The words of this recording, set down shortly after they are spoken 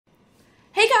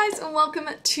Hi guys and welcome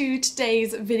to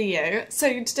today's video.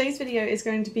 So today's video is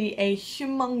going to be a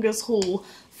humongous haul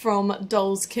from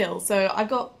Dollskill. So I've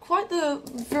got quite the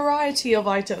variety of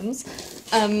items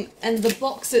and the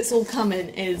box it's all come in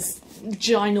is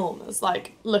ginormous.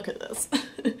 Like, look at this.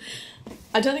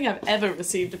 I don't think I've ever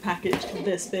received a package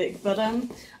this big, but I'm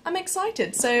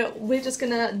excited. So we're just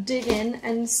gonna dig in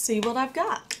and see what I've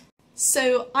got.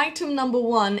 So item number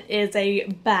one is a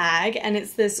bag, and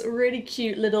it's this really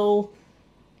cute little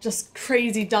just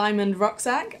crazy diamond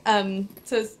rucksack.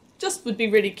 So it just would be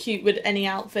really cute with any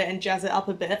outfit and jazz it up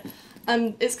a bit.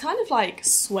 It's kind of like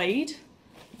suede,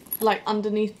 like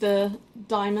underneath the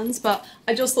diamonds, but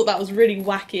I just thought that was really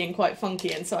wacky and quite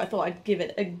funky, and so I thought I'd give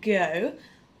it a go.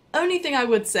 Only thing I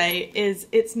would say is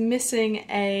it's missing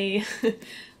a,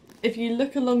 if you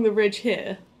look along the ridge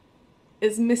here,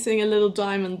 it's missing a little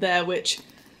diamond there, which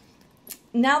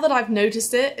now that I've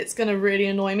noticed it, it's going to really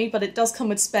annoy me, but it does come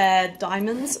with spare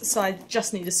diamonds, so I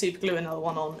just need to super glue another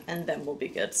one on and then we'll be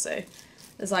good. So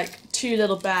there's like 2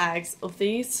 little bags of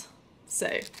these, so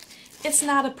it's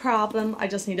not a problem. I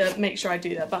just need to make sure I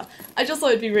do that, but I just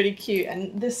thought it'd be really cute.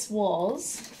 And this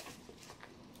was,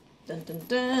 dun dun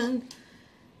dun,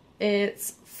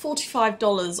 it's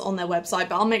 $45 on their website,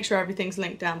 but I'll make sure everything's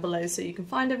linked down below so you can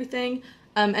find everything.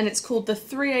 And it's called the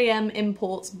 3 AM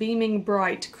Imports Beaming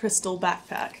Bright Crystal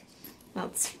Backpack.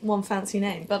 That's one fancy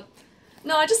name, but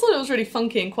no, I just thought it was really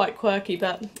funky and quite quirky,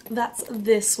 but that's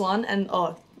this one, and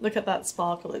oh, look at that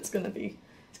sparkle. It's gonna be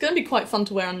quite fun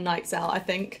to wear on nights out, I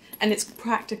think, and it's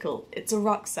practical. It's a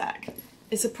rucksack.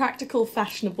 It's a practical,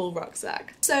 fashionable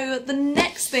rucksack. So the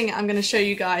next thing I'm going to show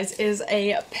you guys is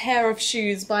a pair of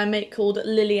shoes by a mate called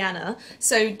Liliana.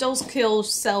 So Dollskill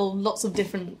sell lots of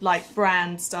different like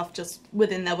brand stuff just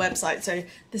within their website. So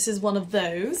this is one of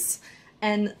those.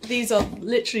 And these are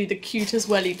literally the cutest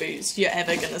welly boots you're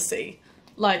ever going to see.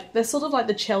 Like, they're sort of like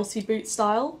the Chelsea boot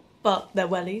style, but they're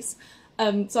wellies.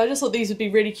 So I just thought these would be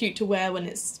really cute to wear when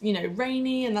it's, you know,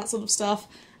 rainy and that sort of stuff.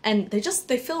 And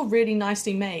they feel really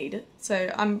nicely made,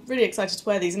 so I'm really excited to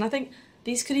wear these, and I think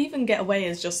these could even get away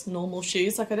as just normal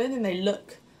shoes. Like, I don't think they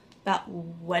look that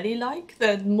welly-like,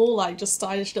 they're more like just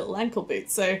stylish little ankle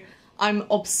boots, so I'm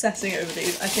obsessing over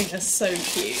these. I think they're so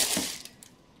cute.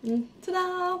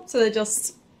 Ta-da! So they're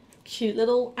just cute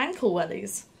little ankle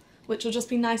wellies, which will just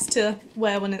be nice to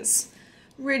wear when it's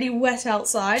really wet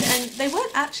outside, and they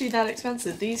weren't actually that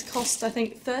expensive. These cost, I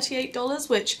think, $38,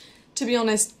 which, to be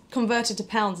honest, converted to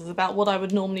pounds is about what I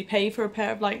would normally pay for a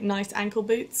pair of like nice ankle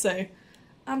boots, so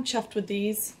I'm chuffed with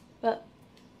these. But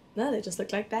no, they just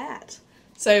look like that.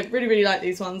 So really like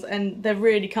these ones, and they're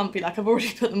really comfy. Like, I've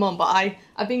already put them on, but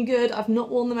I've been good. I've not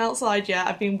worn them outside yet.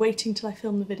 I've been waiting till I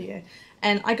film the video,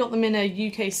 and I got them in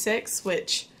a UK 6,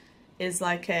 which is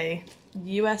like a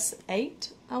US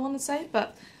 8, I want to say.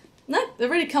 But no, they're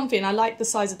really comfy, and I like the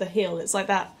size of the heel. It's like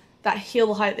that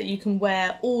heel height that you can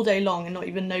wear all day long and not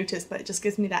even notice, but it just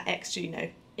gives me that extra, you know,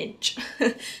 inch.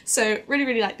 So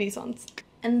really like these ones.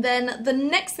 And then the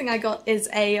next thing I got is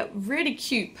a really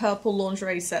cute purple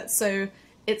lingerie set. So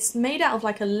it's made out of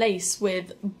like a lace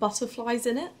with butterflies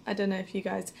in it. I don't know if you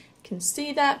guys can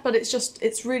see that, but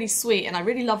it's really sweet, and I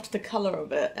really loved the colour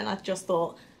of it, and I just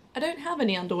thought, I don't have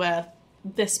any underwear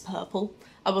this purple.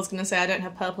 I was going to say I don't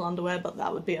have purple underwear, but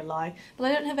that would be a lie. But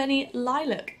I don't have any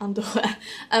lilac underwear.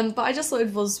 But I just thought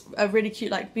it was a really cute,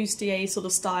 like, bustier sort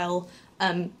of style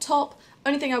top.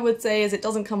 Only thing I would say is it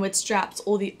doesn't come with straps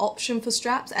or the option for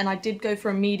straps, and I did go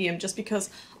for a medium just because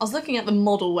I was looking at the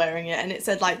model wearing it, and it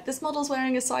said, like, this model's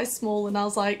wearing a size small, and I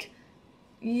was like,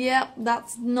 yeah,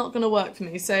 that's not going to work for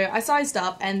me. So I sized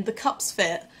up, and the cups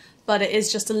fit, but it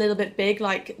is just a little bit big.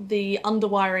 Like, the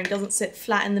underwiring doesn't sit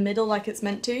flat in the middle like it's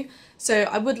meant to. So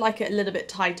I would like it a little bit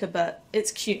tighter, but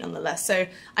it's cute nonetheless. So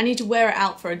I need to wear it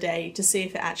out for a day to see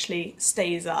if it actually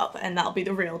stays up, and that'll be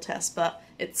the real test, but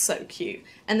it's so cute.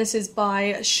 And this is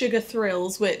by Sugar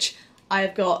Thrills, which I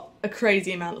have got a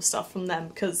crazy amount of stuff from them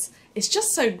because it's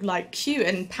just so like cute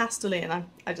and pastel-y, and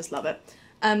I just love it.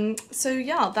 So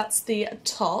yeah, that's the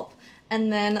top.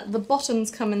 And then the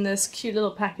bottoms come in this cute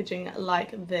little packaging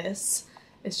like this.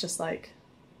 It's just like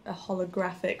a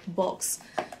holographic box.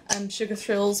 Sugar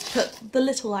Thrills put the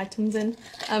little items in,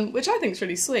 which I think is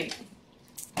really sweet.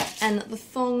 And the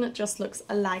thong just looks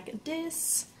like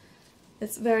this.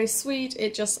 It's very sweet.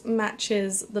 It just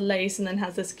matches the lace and then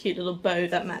has this cute little bow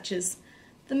that matches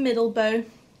the middle bow.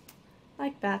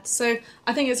 Like that. So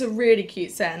I think it's a really cute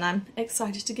set, and I'm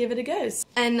excited to give it a go.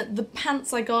 And the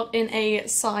pants I got in a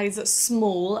size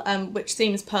small, which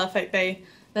seems perfect.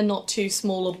 They're not too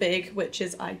small or big, which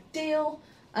is ideal.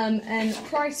 And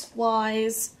price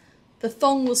wise, The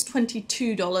thong was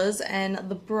 $22 and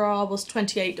the bra was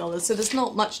 $28. So there's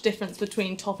not much difference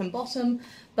between top and bottom,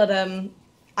 but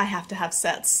I have to have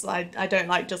sets. I don't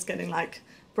like just getting like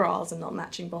bras and not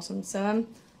matching bottoms. So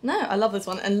no, I love this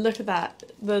one. And look at that.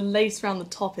 The lace around the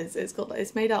top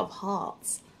it's made out of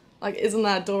hearts. Like, isn't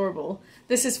that adorable?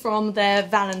 This is from their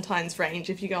Valentines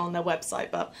range if you go on their website,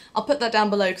 but I'll put that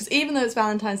down below because even though it's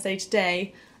Valentine's Day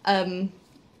today,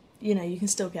 you know, you can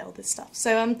still get all this stuff.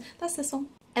 So that's this one.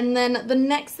 And then the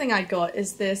next thing I got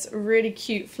is this really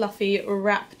cute fluffy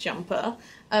wrap jumper.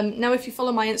 Now if you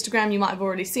follow my Instagram you might have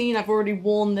already seen, I've already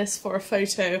worn this for a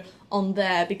photo on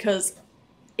there because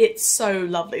it's so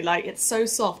lovely, like it's so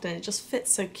soft and it just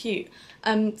fits so cute.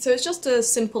 So it's just a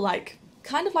simple like,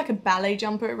 kind of like a ballet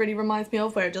jumper it really reminds me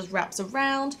of, where it just wraps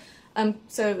around.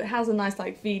 So it has a nice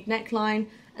like V neckline,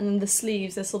 and then the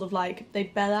sleeves, they're sort of like, they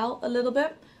bell out a little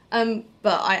bit.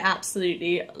 But I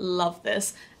absolutely love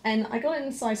this. And I got it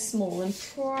in size small, and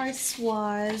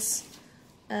price-wise,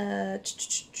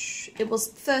 it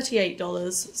was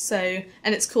 $38, so,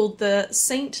 and it's called the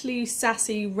Saintly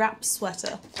Sassy Wrap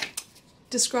Sweater.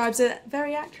 Describes it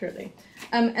very accurately.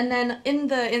 And then in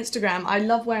the Instagram, I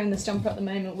love wearing this jumper at the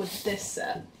moment with this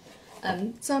set.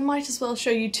 So I might as well show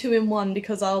you two in one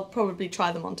because I'll probably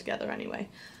try them on together anyway.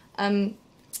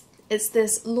 It's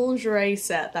this lingerie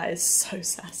set that is so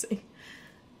sassy.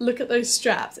 Look at those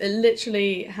straps. It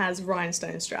literally has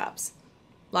rhinestone straps.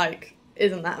 Like,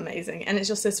 isn't that amazing? And it's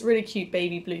just this really cute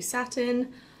baby blue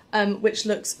satin, which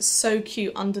looks so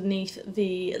cute underneath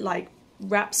the like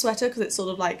wrap sweater because it sort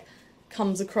of like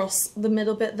comes across the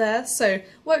middle bit there. So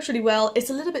works really well. It's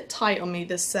a little bit tight on me,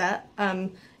 this set.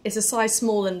 It's a size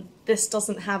small and this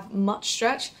doesn't have much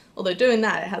stretch. Although doing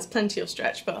that, it has plenty of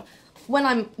stretch, but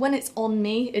when it's on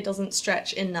me, it doesn't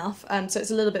stretch enough. So it's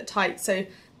a little bit tight. So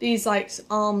these like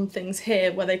arm things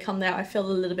here, where they come there, I feel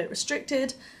a little bit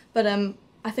restricted, but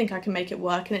I think I can make it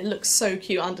work, and it looks so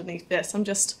cute underneath this.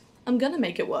 I'm gonna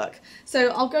make it work. So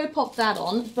I'll go pop that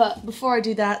on, but before I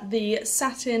do that, the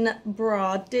satin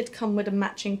bra did come with a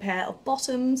matching pair of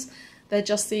bottoms. They're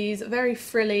just these very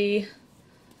frilly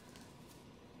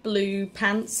blue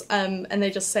pants, and they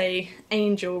just say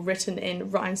Angel written in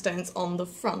rhinestones on the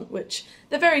front, which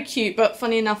they're very cute, but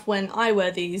funny enough, when I wear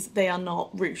these, they are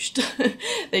not ruched.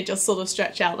 They just sort of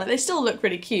stretch out. Like, they still look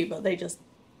really cute, but they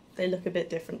look a bit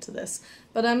different to this.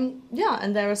 But yeah,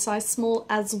 and they're a size small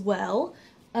as well.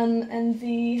 And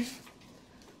the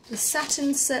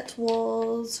satin set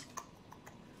was,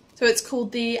 so it's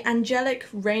called the Angelic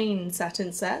Rain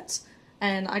satin set,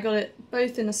 and I got it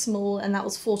both in a small, and that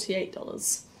was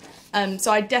 $48.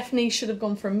 So I definitely should have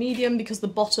gone for a medium because the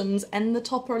bottoms and the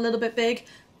top are a little bit big.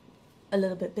 A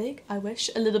little bit big, I wish.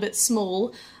 A little bit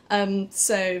small.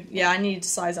 So yeah, I needed to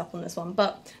size up on this one.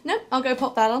 But no, I'll go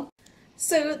pop that on.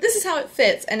 So this is how it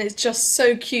fits, and it's just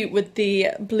so cute with the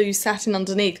blue satin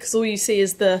underneath because all you see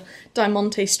is the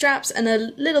diamante straps and a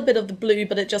little bit of the blue,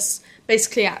 but it just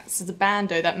basically acts as a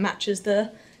bandeau that matches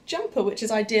the jumper, which is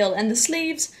ideal. And the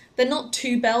sleeves, they're not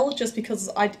too bell, just because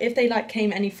if they like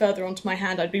came any further onto my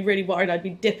hand, I'd be really worried I'd be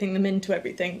dipping them into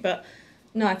everything. But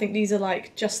no, I think these are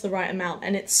like just the right amount,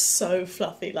 and it's so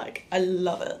fluffy. Like, I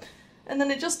love it. And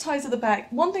then it just ties at the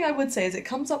back. One thing I would say is it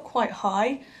comes up quite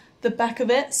high, the back of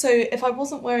it, so if I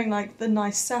wasn't wearing like the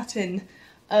nice satin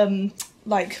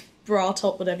like bra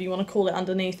top, whatever you want to call it,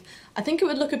 underneath, I think it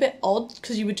would look a bit odd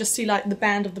because you would just see like the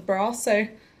band of the bra. So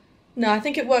no, I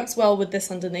think it works well with this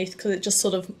underneath because it just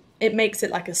sort of, it makes it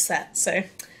like a set. So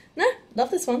no, love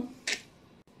this one.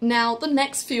 Now the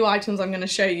next few items I'm going to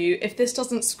show you, if this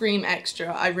doesn't scream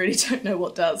extra, I really don't know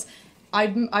what does.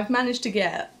 I've managed to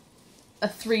get a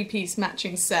 3-piece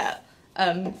matching set,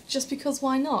 just because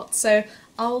why not? So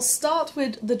I'll start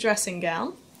with the dressing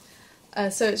gown.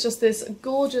 So it's just this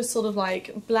gorgeous sort of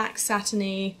like black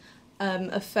satiny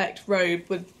effect robe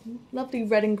with lovely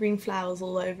red and green flowers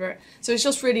all over it. So it's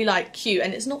just really like cute,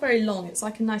 and it's not very long. It's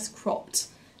like a nice cropped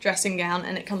dressing gown,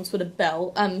 and it comes with a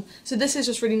belt. So this is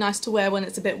just really nice to wear when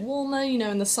it's a bit warmer, you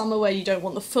know, in the summer where you don't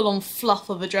want the full-on fluff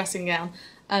of a dressing gown.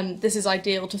 This is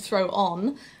ideal to throw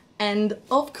on. And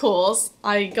of course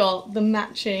I got the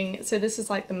matching, so this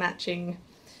is like the matching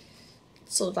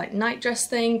sort of like nightdress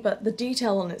thing, but the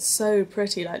detail on it's so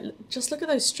pretty. Like, just look at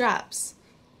those straps.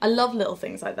 I love little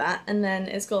things like that. And then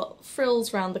it's got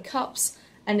frills around the cups,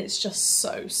 and it's just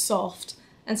so soft.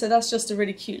 And so that's just a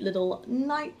really cute little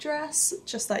nightdress,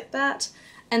 just like that.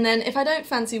 And then if I don't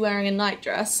fancy wearing a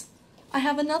nightdress, I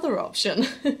have another option.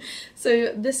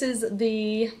 So this is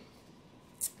the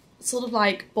sort of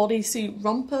like bodysuit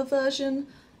romper version,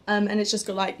 and it's just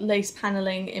got like lace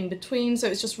paneling in between, so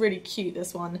it's just really cute,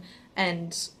 this one.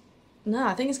 And no,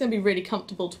 I think it's going to be really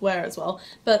comfortable to wear as well.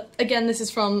 But again, this is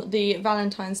from the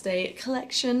Valentine's Day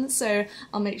collection, so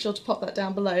I'll make sure to pop that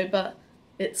down below, but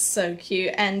it's so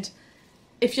cute. And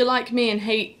if you're like me and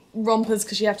hate rompers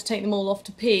because you have to take them all off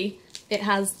to pee, it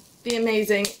has the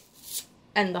amazing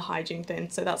and the hygiene thing,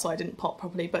 so that's why I didn't pop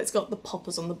properly, but it's got the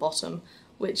poppers on the bottom,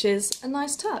 which is a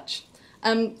nice touch.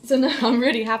 So no, I'm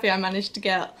really happy I managed to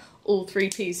get all 3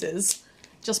 pieces,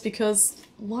 just because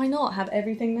why not have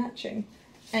everything matching?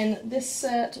 And this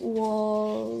set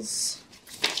was,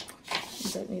 I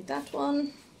don't need that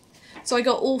one. So I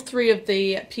got all 3 of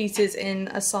the pieces in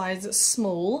a size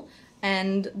small,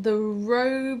 and the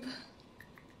robe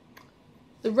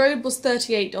was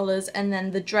 $38, and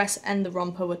then the dress and the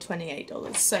romper were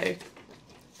 $28. So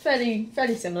fairly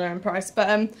similar in price,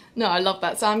 but no, I love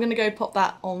that. So I'm gonna go pop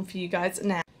that on for you guys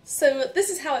now. So this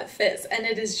is how it fits, and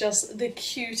it is just the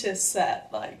cutest set.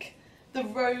 Like, the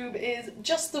robe is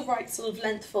just the right sort of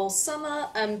length for summer,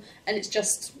 and it's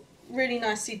just really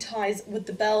nicely ties with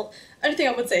the belt. Only thing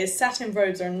I would say is satin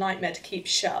robes are a nightmare to keep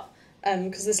shut,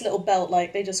 because this little belt,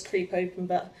 like, they just creep open,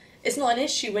 but it's not an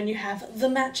issue when you have the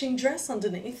matching dress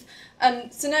underneath.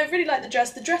 So no, I really like the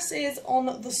dress. The dress is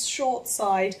on the short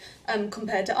side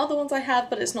compared to other ones I have,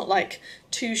 but it's not like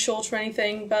too short or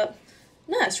anything, but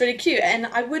no, it's really cute. And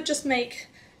I would just make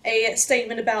a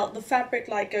statement about the fabric,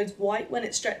 like, goes white when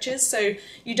it stretches, so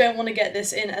you don't want to get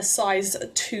this in a size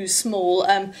too small,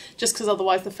 just because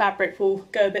otherwise the fabric will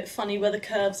go a bit funny where the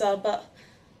curves are. But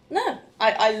no,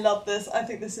 I love this. I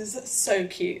think this is so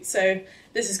cute. So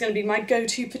this is going to be my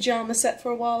go-to pyjama set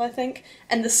for a while, I think.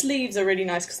 And the sleeves are really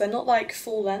nice because they're not like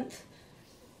full length,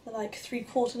 they're like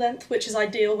 3/4 length, which is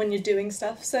ideal when you're doing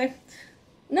stuff. So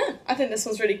no, I think this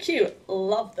one's really cute.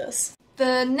 Love this.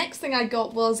 The next thing I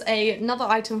got was another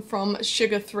item from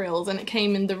Sugar Thrills, and it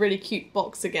came in the really cute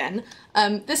box again.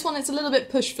 This one is a little bit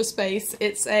pushed for space.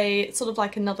 It's a sort of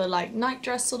like another like night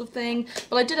dress sort of thing,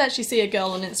 but I did actually see a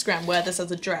girl on Instagram wear this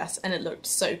as a dress and it looked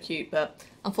so cute, but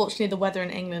unfortunately the weather in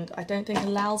England I don't think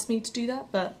allows me to do that,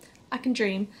 but I can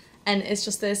dream. And it's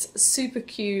just this super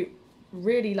cute,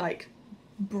 really like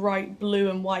bright blue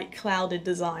and white clouded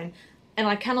design, and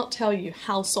I cannot tell you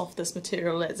how soft this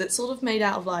material is. It's sort of made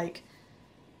out of like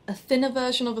a thinner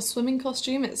version of a swimming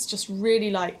costume. It's just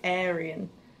really like airy and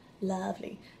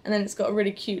lovely. And then it's got a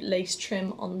really cute lace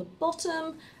trim on the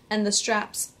bottom, and the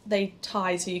straps, they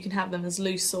tie so you can have them as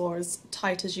loose or as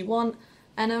tight as you want.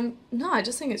 And no, I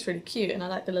just think it's really cute, and I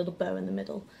like the little bow in the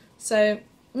middle. So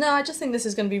no, I just think this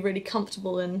is going to be really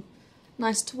comfortable and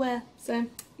nice to wear. So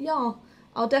yeah,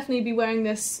 I'll definitely be wearing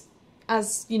this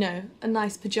as, you know, a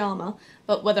nice pyjama,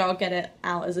 but whether I'll get it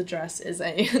out as a dress is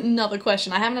another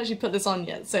question. I haven't actually put this on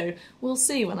yet, so we'll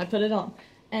see when I put it on.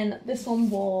 And this one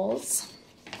was...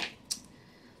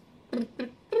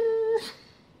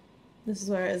 This is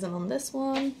where it isn't on this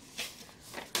one.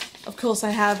 Of course I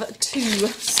have 2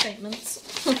 statements.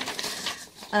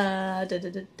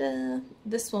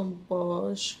 This one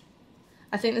was...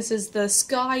 I think this is the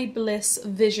Sky Bliss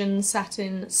Vision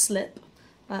Satin Slip.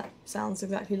 That sounds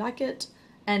exactly like it,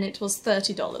 and it was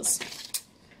 $30.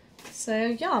 So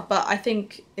yeah, but I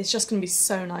think it's just going to be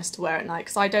so nice to wear at night,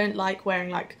 because I don't like wearing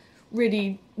like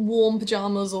really warm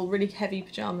pyjamas or really heavy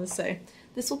pyjamas, so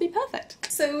this will be perfect.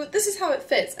 So this is how it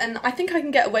fits, and I think I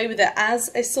can get away with it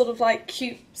as a sort of like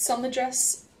cute summer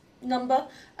dress number,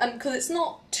 because it's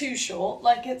not too short,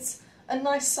 like it's a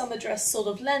nice summer dress sort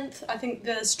of length. I think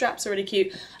the straps are really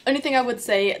cute. Only thing I would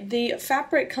say, the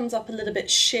fabric comes up a little bit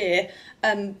sheer,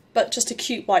 but just a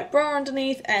cute white bra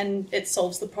underneath and it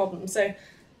solves the problem. So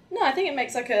no, I think it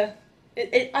makes like a,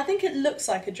 I think it looks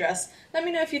like a dress. Let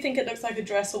me know if you think it looks like a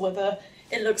dress or whether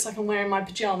it looks like I'm wearing my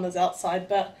pyjamas outside,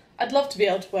 but I'd love to be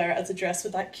able to wear it as a dress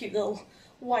with that cute little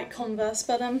white Converse,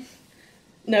 but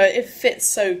no, it fits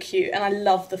so cute and I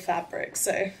love the fabric,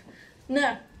 so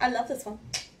no, I love this one.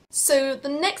 So the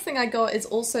next thing I got is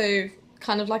also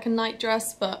kind of like a night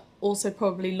dress, but also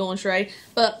probably lingerie.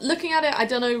 But looking at it, I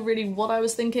don't know really what I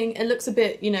was thinking. It looks a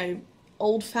bit, you know,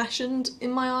 old-fashioned in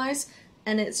my eyes,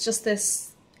 and it's just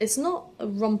this, it's not a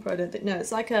romper, I don't think, no,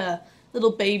 it's like a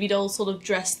little baby doll sort of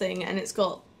dress thing, and it's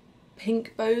got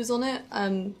pink bows on it,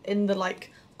 in the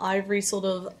like ivory sort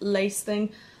of lace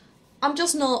thing. I'm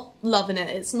just not loving it.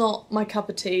 It's not my cup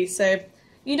of tea, so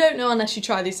you don't know unless you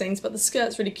try these things, but the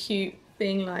skirt's really cute,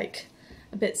 being like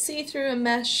a bit see-through and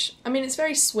mesh. I mean, it's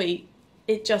very sweet.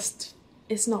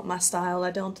 It's not my style, I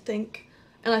don't think.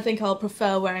 And I think I'll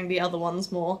prefer wearing the other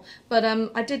ones more. But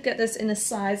I did get this in a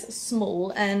size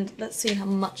small, and let's see how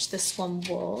much this one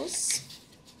was.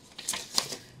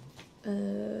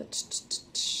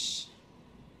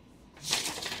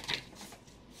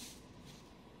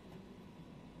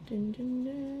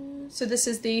 So this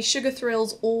is the Sugar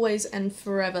Thrills Always and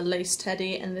Forever Lace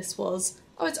Teddy, and this was,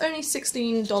 oh, it's only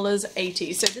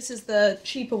 $16.80, so this is the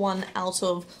cheaper one out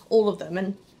of all of them,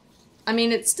 and I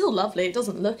mean, it's still lovely, it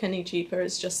doesn't look any cheaper,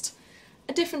 it's just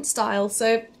a different style,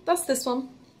 so that's this one.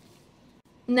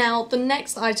 Now, the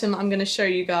next item I'm going to show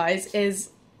you guys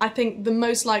is, I think, the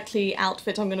most likely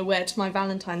outfit I'm going to wear to my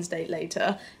Valentine's date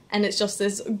later, and it's just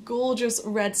this gorgeous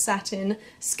red satin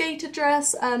skater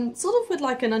dress, sort of with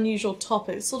like an unusual top.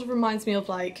 It sort of reminds me of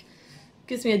like,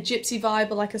 gives me a gypsy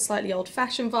vibe or like a slightly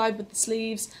old-fashioned vibe with the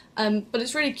sleeves, but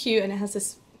it's really cute and it has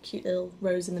this cute little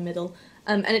rose in the middle.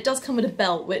 And it does come with a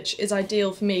belt, which is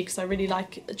ideal for me because I really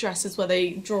like dresses where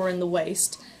they draw in the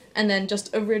waist, and then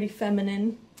just a really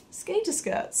feminine skater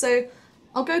skirt. So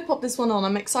I'll go pop this one on.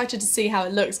 I'm excited to see how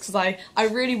it looks because I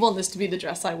really want this to be the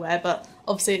dress I wear, but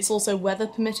obviously it's also weather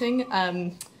permitting.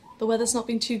 The weather's not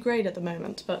been too great at the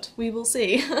moment, but we will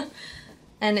see.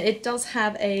 And it does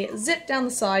have a zip down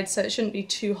the side, so it shouldn't be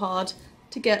too hard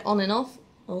to get on and off.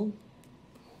 Oh,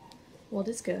 what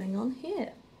is going on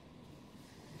here?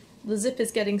 The zip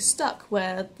is getting stuck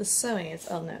where the sewing is.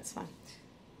 Oh no, it's fine.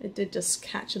 It did just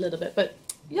catch a little bit, but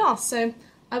yeah, so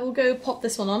I will go pop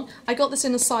this one on. I got this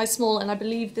in a size small and I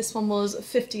believe this one was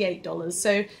 $58,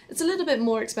 so it's a little bit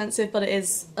more expensive, but it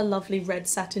is a lovely red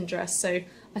satin dress, so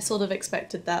I sort of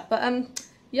expected that. But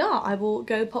yeah, I will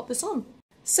go pop this on.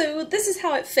 So this is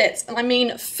how it fits, and I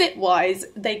mean, fit-wise,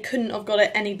 they couldn't have got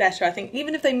it any better. I think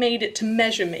even if they made it to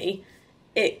measure me,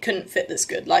 it couldn't fit this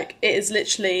good. Like, it is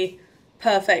literally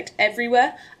perfect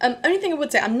everywhere. Only thing I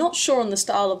would say, I'm not sure on the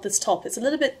style of this top. It's a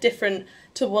little bit different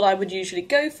to what I would usually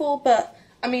go for, but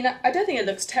I mean, I don't think it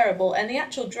looks terrible, and the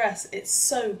actual dress, it's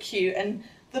so cute, and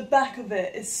the back of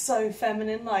it is so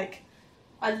feminine. Like,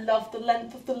 I love the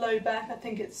length of the low back. I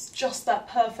think it's just that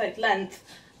perfect length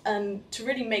to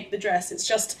really make the dress. It's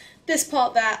just this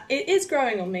part that it is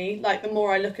growing on me. Like, the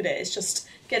more I look at it, it's just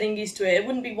getting used to it. It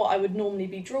wouldn't be what I would normally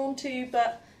be drawn to,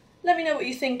 but let me know what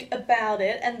you think about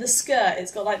it. And the skirt,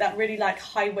 it's got like that really like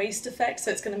high waist effect, so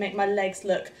it's going to make my legs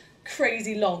look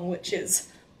crazy long, which is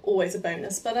always a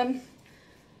bonus. But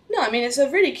no, I mean, it's a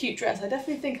really cute dress. I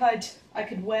definitely think I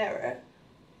could wear it.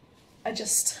 I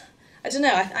don't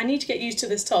know, I need to get used to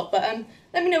this top, but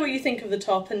let me know what you think of the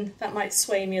top, and that might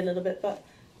sway me a little bit, but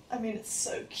I mean, it's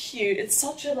so cute. It's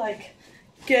such a like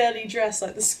girly dress,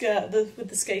 like the skirt, with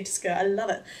the skater skirt. I love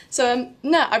it. So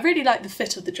no, I really like the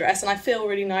fit of the dress, and I feel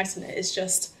really nice in it. It's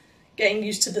just getting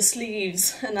used to the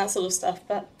sleeves and that sort of stuff,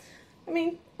 but I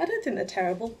mean, I don't think they're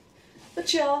terrible.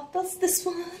 But yeah, that's this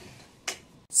one.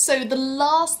 So the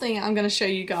last thing I'm going to show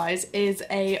you guys is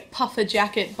a puffer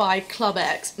jacket by Club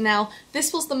X. Now,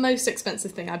 this was the most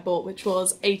expensive thing I bought, which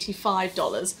was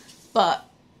 $85, but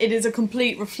it is a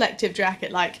complete reflective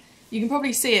jacket. Like, you can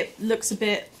probably see it looks a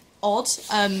bit odd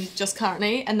just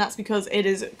currently, and that's because it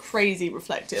is crazy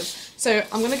reflective. So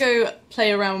I'm going to go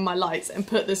play around with my lights and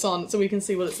put this on so we can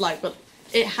see what it's like, but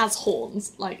it has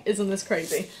horns. Like, isn't this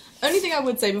crazy? Only thing I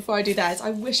would say before I do that is I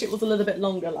wish it was a little bit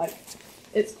longer. Like,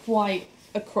 it's quite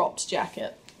a cropped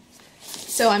jacket.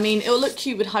 So I mean, it'll look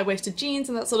cute with high-waisted jeans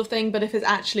and that sort of thing, but if it's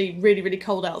actually really, really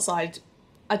cold outside,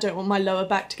 I don't want my lower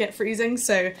back to get freezing,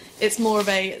 so it's more of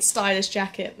a stylish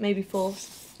jacket, maybe for,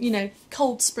 you know,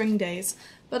 cold spring days.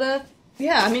 But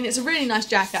yeah, I mean, it's a really nice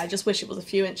jacket. I just wish it was a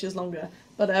few inches longer.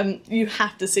 But you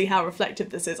have to see how reflective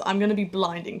this is. I'm going to be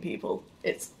blinding people.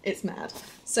 It's mad.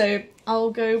 So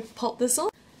I'll go pop this on.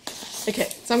 Okay,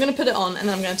 so I'm going to put it on and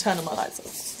then I'm going to turn on my lights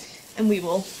off. And we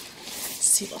will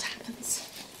see what happens.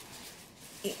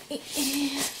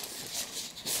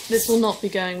 This will not be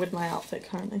going with my outfit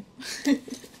currently.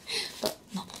 But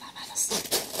not that that matters.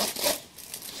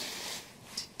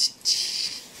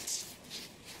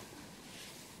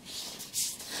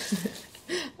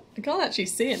 I can't actually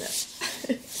see in it.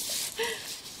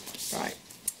 Right,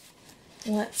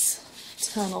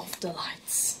 let's turn off the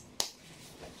lights.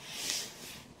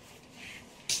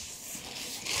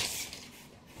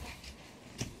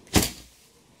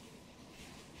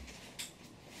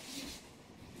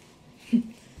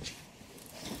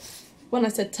 When I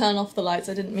said turn off the lights,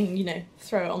 I didn't mean, you know,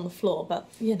 throw it on the floor, but,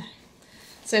 you know.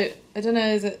 So, I don't know,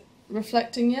 is it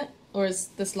reflecting yet? Or is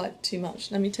this light too much?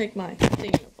 Let me take my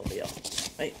thing probably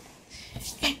off. Wait.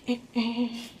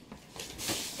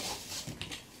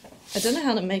 I don't know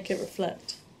how to make it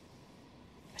reflect.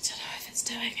 I don't know if it's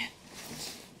doing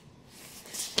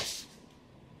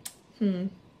it.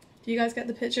 Do you guys get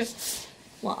the picture?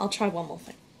 Well, I'll try one more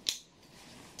thing.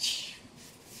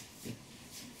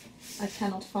 I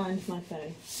cannot find my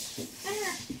phone.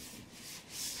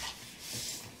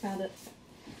 Found it.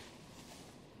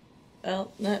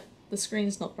 Oh, no, the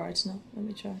screen's not bright enough. Let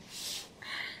me try.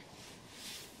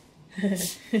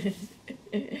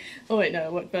 Oh wait, no,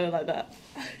 it worked better like that.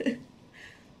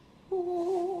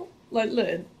 Oh, like look,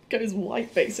 it goes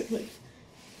white basically.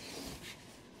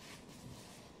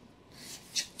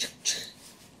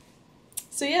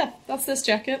 So yeah, that's this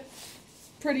jacket.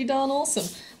 Pretty darn awesome.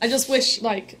 I just wish,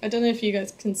 like, I don't know if you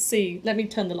guys can see, let me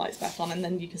turn the lights back on and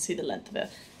then you can see the length of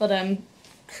it, but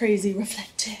crazy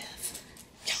reflective.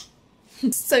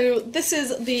 Yeah. So this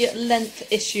is the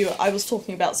length issue I was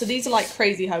talking about. So these are like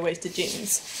crazy high-waisted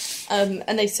jeans,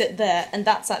 and they sit there, and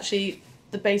that's actually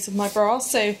the base of my bra.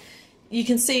 So you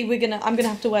can see I'm gonna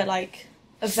have to wear like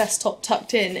a vest top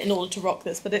tucked in order to rock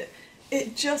this, but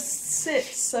it just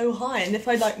sits so high, and if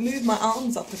I like move my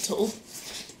arms up at all,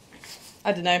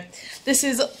 I don't know. This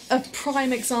is a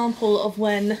prime example of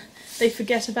when they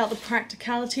forget about the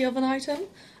practicality of an item.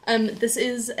 This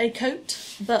is a coat,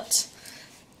 but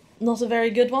not a very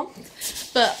good one.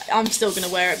 But I'm still going to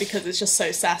wear it because it's just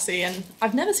so sassy, and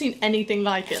I've never seen anything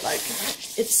like it. Like,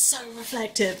 it's so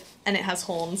reflective, and it has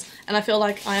horns, and I feel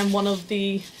like I am one of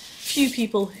the few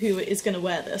people who is going to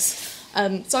wear this.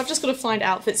 So I've just got to find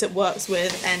outfits it works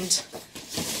with and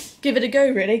give it a go,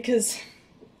 really, because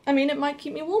I mean, it might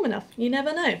keep me warm enough, you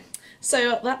never know.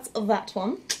 So that's that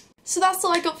one. So that's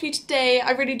all I got for you today.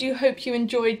 I really do hope you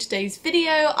enjoyed today's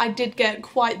video. I did get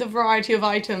quite the variety of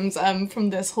items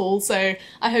from this haul, so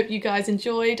I hope you guys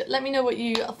enjoyed. Let me know what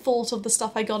you thought of the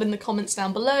stuff I got in the comments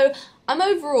down below. I'm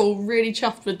overall really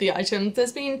chuffed with the items.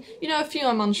 There's been, you know, a few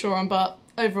I'm unsure on, but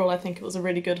overall I think it was a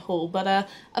really good haul. But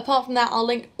apart from that, I'll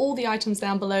link all the items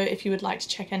down below if you would like to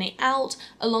check any out,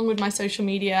 along with my social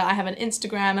media. I have an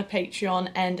Instagram, a Patreon,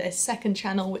 and a second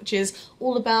channel which is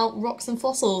all about rocks and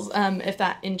fossils, if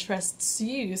that interests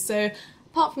you. So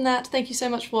apart from that, thank you so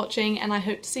much for watching, and I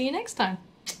hope to see you next time.